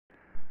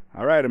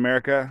All right,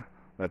 America,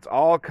 let's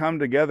all come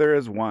together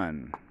as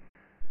one.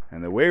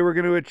 And the way we're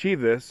going to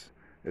achieve this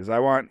is I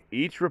want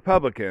each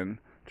Republican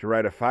to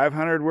write a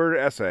 500-word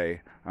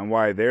essay on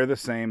why they're the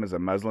same as a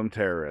Muslim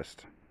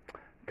terrorist.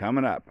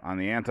 Coming up on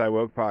the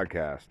Anti-Woke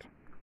Podcast.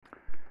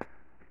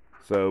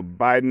 So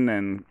Biden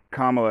and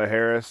Kamala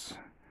Harris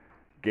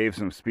gave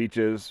some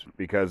speeches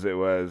because it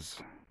was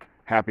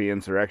Happy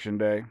Insurrection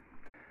Day.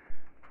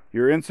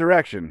 Your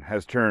insurrection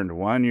has turned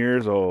 1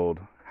 year old.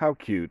 How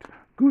cute.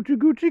 Gucci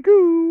Gucci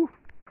goo.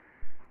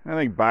 I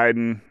think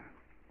Biden,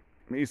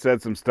 he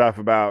said some stuff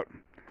about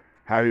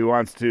how he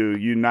wants to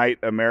unite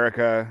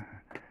America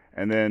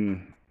and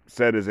then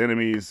said his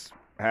enemies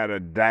had a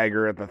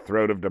dagger at the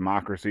throat of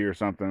democracy or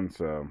something,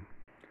 so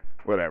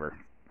whatever.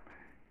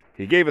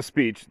 He gave a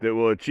speech that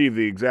will achieve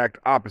the exact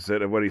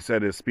opposite of what he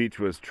said his speech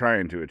was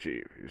trying to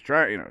achieve. He was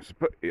trying,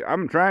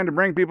 I'm trying to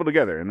bring people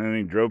together, and then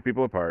he drove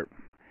people apart.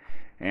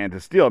 And to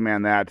steel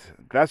man that's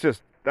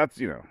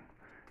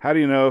how do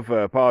you know if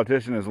a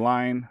politician is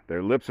lying?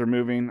 Their lips are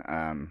moving.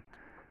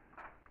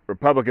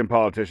 Republican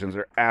politicians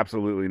are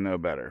absolutely no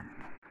better.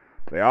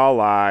 They all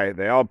lie.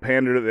 They all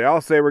pander. They all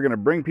say we're going to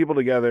bring people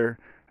together,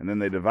 and then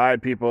they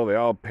divide people. They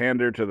all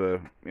pander to the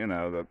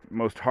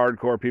most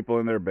hardcore people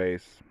in their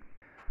base.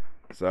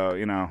 So,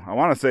 I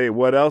want to say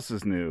what else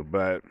is new,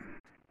 but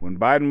when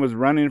Biden was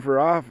running for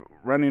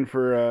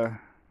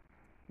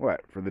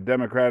the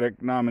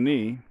Democratic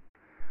nominee,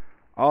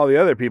 all the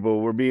other people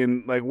were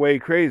being like way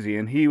crazy,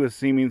 and he was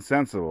seeming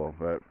sensible.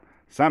 But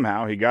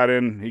somehow he got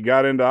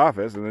into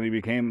office, and then he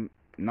became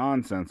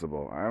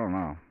nonsensible. I don't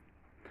know.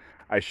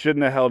 I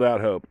shouldn't have held out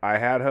hope. I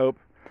had hope,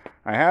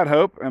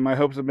 and my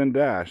hopes have been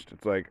dashed.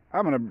 It's like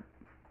I'm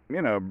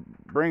gonna,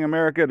 bring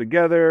America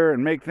together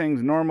and make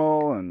things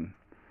normal and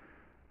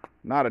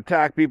not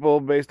attack people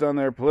based on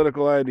their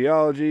political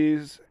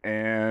ideologies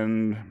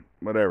and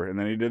whatever. And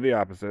then he did the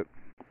opposite.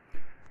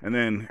 And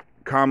then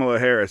Kamala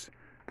Harris.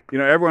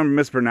 Everyone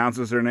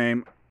mispronounces her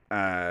name.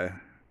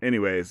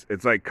 Anyways,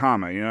 it's like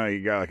comma.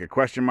 You got like a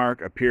question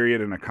mark, a period,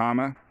 and a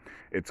comma.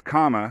 It's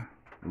comma,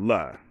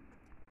 la.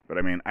 But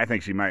I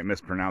think she might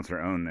mispronounce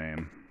her own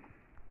name.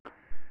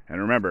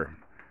 And remember,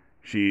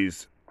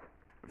 she's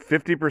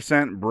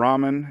 50%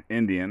 Brahmin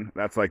Indian.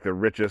 That's like the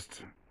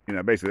richest,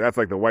 basically that's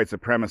like the white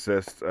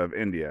supremacists of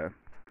India.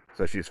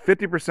 So she's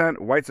 50%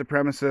 white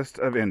supremacist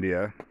of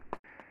India,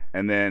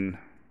 and then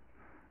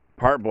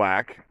part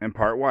black and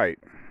part white.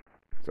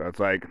 So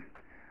it's like,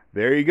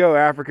 there you go,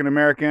 African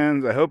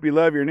Americans. I hope you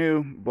love your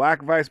new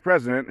black vice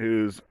president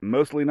who's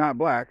mostly not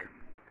black.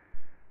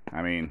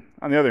 On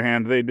the other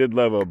hand, they did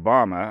love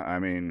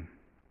Obama.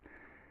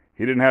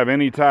 He didn't have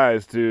any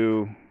ties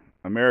to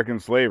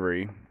American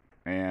slavery,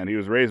 and he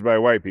was raised by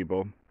white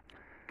people.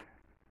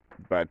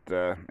 But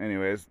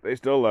anyways, they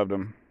still loved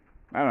him.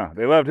 I don't know.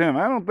 They loved him.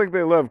 I don't think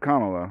they loved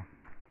Kamala.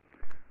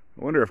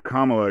 I wonder if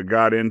Kamala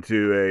got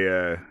into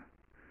a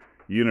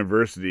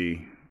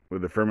university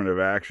with affirmative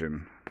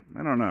action.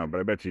 I don't know, but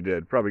I bet she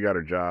did. Probably got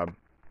her job.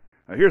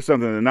 Here's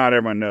something that not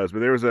everyone knows, but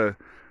there was a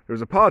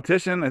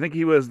politician. I think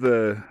he was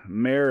the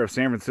mayor of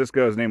San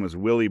Francisco. His name was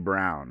Willie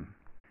Brown.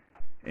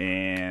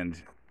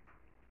 And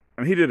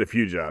he did a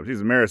few jobs. He's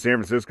the mayor of San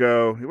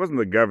Francisco. He wasn't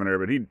the governor,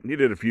 but he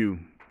did a few,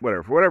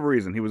 whatever. For whatever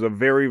reason, he was a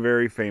very,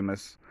 very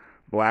famous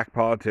black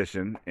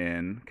politician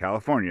in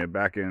California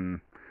back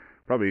in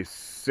probably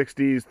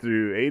 60s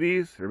through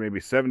 80s, or maybe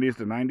 70s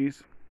to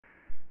 90s.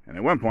 And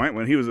at one point,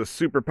 when he was a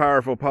super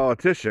powerful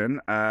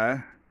politician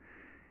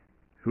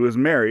who was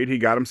married, he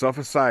got himself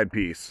a side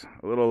piece,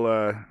 a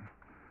little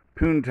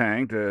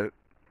poontang to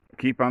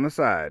keep on the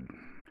side.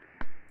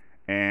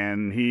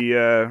 And he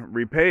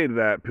repaid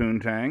that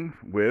poontang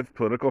with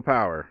political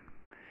power.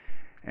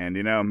 And,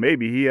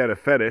 maybe he had a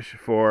fetish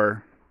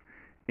for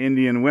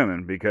Indian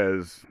women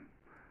because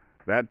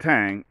that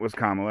tang was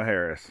Kamala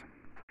Harris.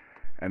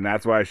 And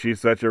that's why she's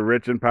such a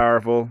rich and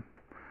powerful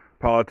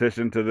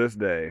politician to this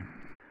day.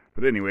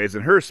 But anyways,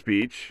 in her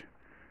speech,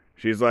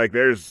 she's like,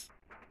 I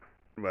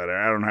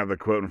don't have the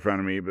quote in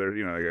front of me, but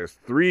there's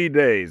 3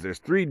 days, there's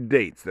 3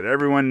 dates that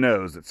everyone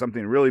knows that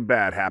something really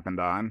bad happened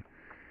on.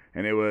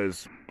 And it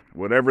was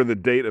whatever the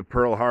date of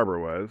Pearl Harbor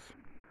was,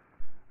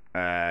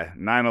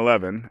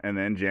 9/11, and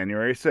then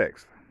January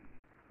 6th.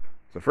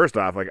 So first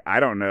off, I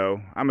don't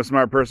know. I'm a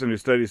smart person who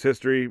studies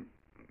history,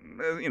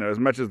 as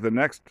much as the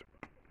next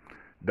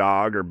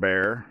dog or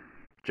bear,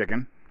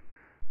 chicken.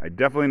 I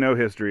definitely know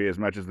history as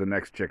much as the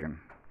next chicken.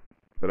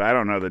 But I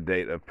don't know the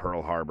date of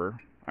Pearl Harbor.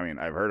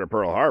 I've heard of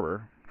Pearl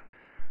Harbor.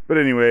 But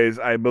anyways,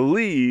 I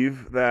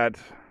believe that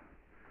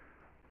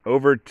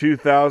over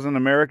 2,000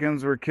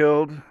 Americans were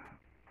killed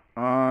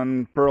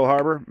on Pearl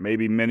Harbor.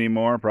 Maybe many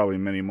more, probably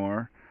many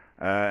more.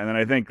 And then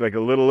I think like a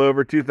little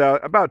over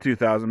 2,000, about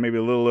 2,000, maybe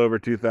a little over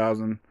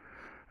 2,000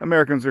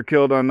 Americans were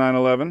killed on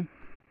 9/11.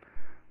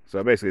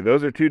 So basically,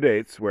 those are 2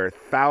 dates where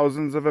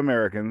thousands of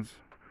Americans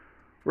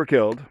were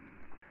killed.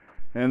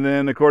 And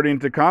then according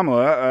to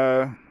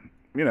Kamala,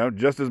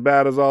 just as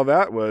bad as all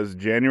that was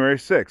January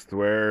 6th,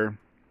 where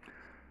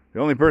the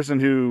only person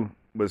who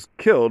was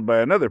killed by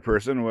another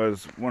person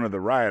was one of the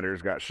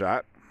rioters got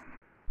shot.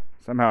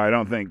 Somehow I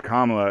don't think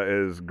Kamala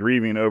is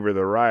grieving over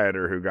the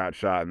rioter who got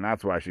shot, and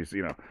that's why she's,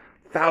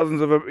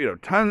 thousands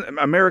of, tons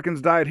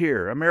Americans died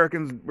here,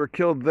 Americans were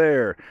killed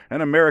there,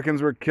 and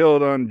Americans were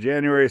killed on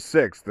January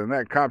 6th, and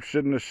that cop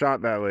shouldn't have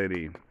shot that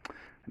lady.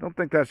 I don't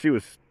think that's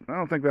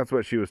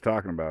what she was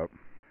talking about.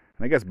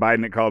 And I guess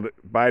Biden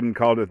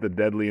called it the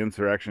deadly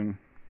insurrection.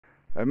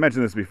 I've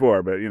mentioned this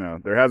before, but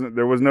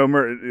there was no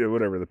murder,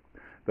 whatever.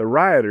 The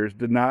rioters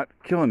did not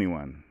kill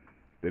anyone.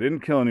 They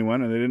didn't kill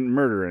anyone, and they didn't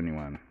murder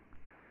anyone.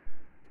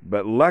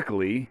 But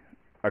luckily,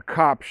 a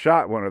cop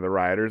shot one of the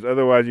rioters.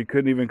 Otherwise, you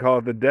couldn't even call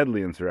it the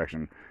deadly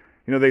insurrection.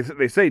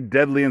 They say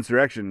deadly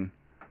insurrection.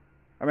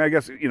 I mean, I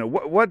guess,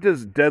 what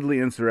does deadly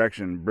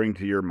insurrection bring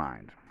to your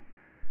mind?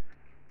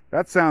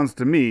 That sounds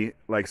to me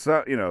like,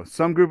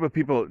 some group of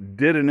people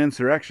did an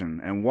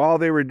insurrection, and while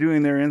they were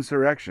doing their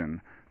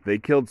insurrection, they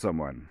killed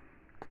someone.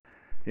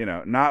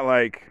 Not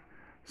like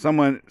some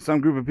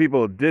group of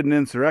people did an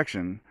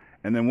insurrection,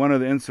 and then one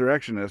of the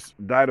insurrectionists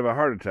died of a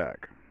heart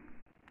attack.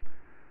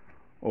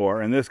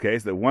 Or, in this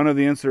case, that one of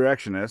the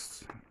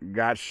insurrectionists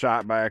got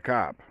shot by a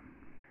cop.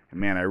 And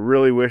man, I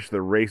really wish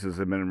the races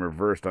had been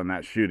reversed on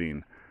that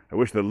shooting. I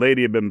wish the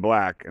lady had been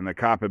black and the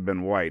cop had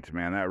been white.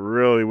 Man, that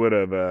really would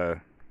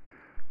have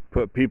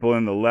put people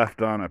in the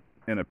left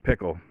in a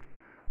pickle.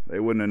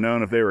 They wouldn't have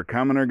known if they were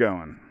coming or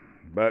going.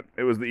 But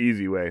it was the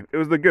easy way. It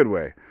was the good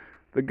way.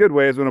 The good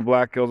way is when a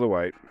black kills a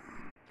white.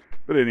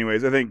 But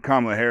anyways, I think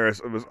Kamala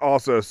Harris was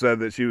also said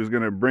that she was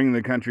going to bring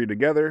the country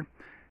together.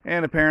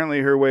 And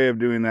apparently her way of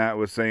doing that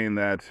was saying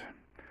that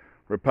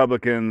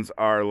Republicans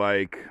are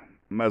like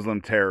Muslim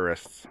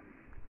terrorists.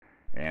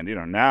 And,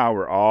 now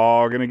we're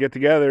all going to get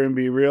together and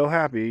be real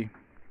happy.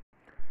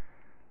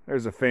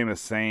 There's a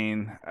famous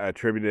saying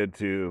attributed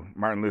to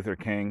Martin Luther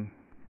King.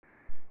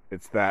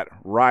 It's that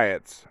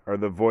riots are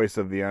the voice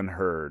of the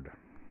unheard.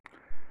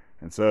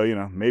 And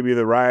so, maybe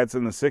the riots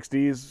in the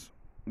 60s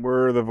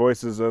were the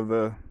voices of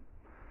the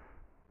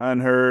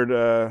unheard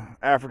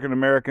African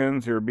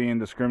Americans who are being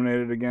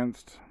discriminated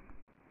against.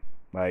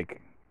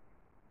 Like,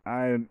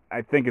 I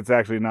think it's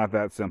actually not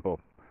that simple.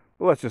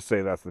 But let's just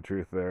say that's the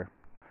truth there.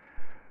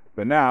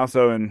 But now,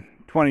 so in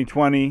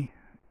 2020,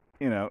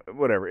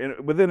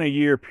 within a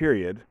year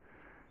period,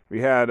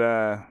 we had,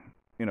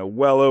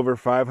 well over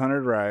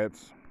 500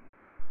 riots.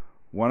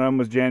 One of them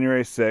was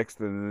January 6th,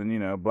 and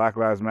then, Black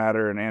Lives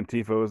Matter and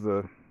Antifa was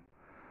the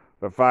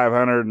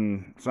 500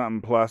 and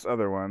something plus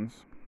other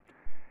ones.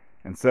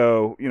 And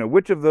so,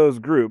 which of those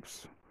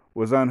groups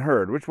was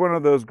unheard? Which one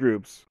of those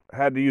groups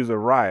had to use a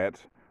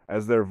riot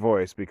as their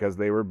voice because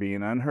they were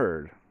being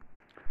unheard?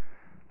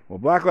 Well,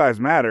 Black Lives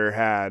Matter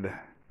had,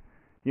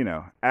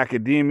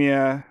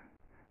 academia,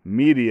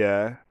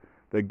 media,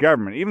 the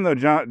government. Even though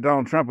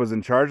Donald Trump was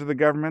in charge of the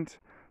government,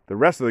 the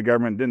rest of the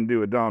government didn't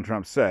do what Donald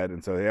Trump said.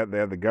 And so they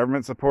had the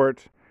government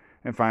support,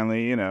 and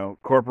finally,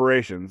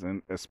 corporations,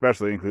 and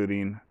especially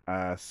including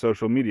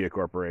social media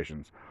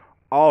corporations.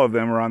 All of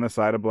them were on the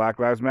side of Black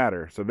Lives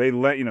Matter. So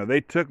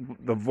they took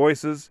the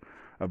voices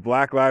of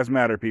Black Lives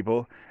Matter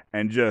people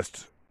and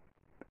just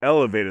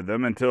elevated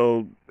them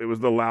until it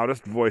was the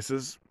loudest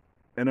voices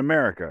in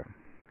America.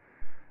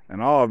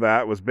 And all of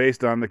that was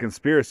based on the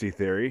conspiracy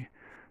theory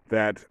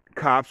that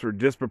cops were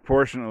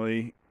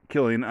disproportionately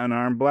killing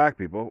unarmed black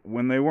people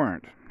when they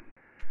weren't.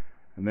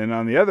 And then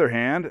on the other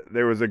hand,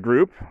 there was a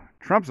group,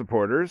 Trump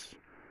supporters,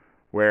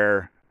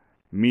 where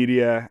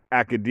media,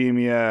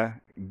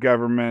 academia,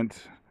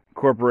 government,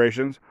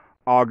 corporations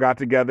all got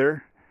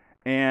together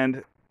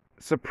and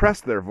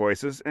suppressed their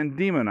voices and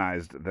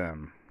demonized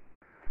them.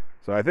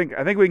 So I think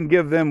we can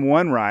give them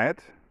one riot.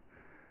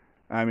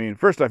 I mean,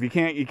 first off, you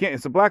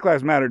can't. So Black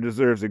Lives Matter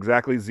deserves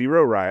exactly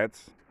 0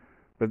 riots,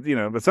 but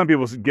some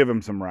people give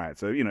them some riots.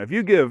 So if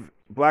you give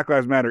Black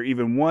Lives Matter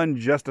even one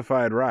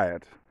justified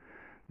riot,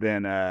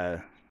 then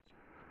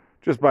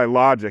just by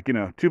logic,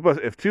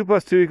 if 2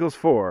 plus 2 equals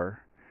 4,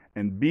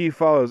 and B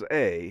follows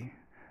A,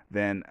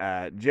 then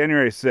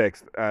January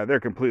 6th, they're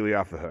completely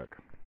off the hook.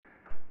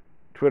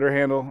 Twitter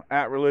handle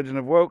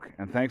 @ReligionOfWoke,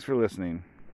 and thanks for listening.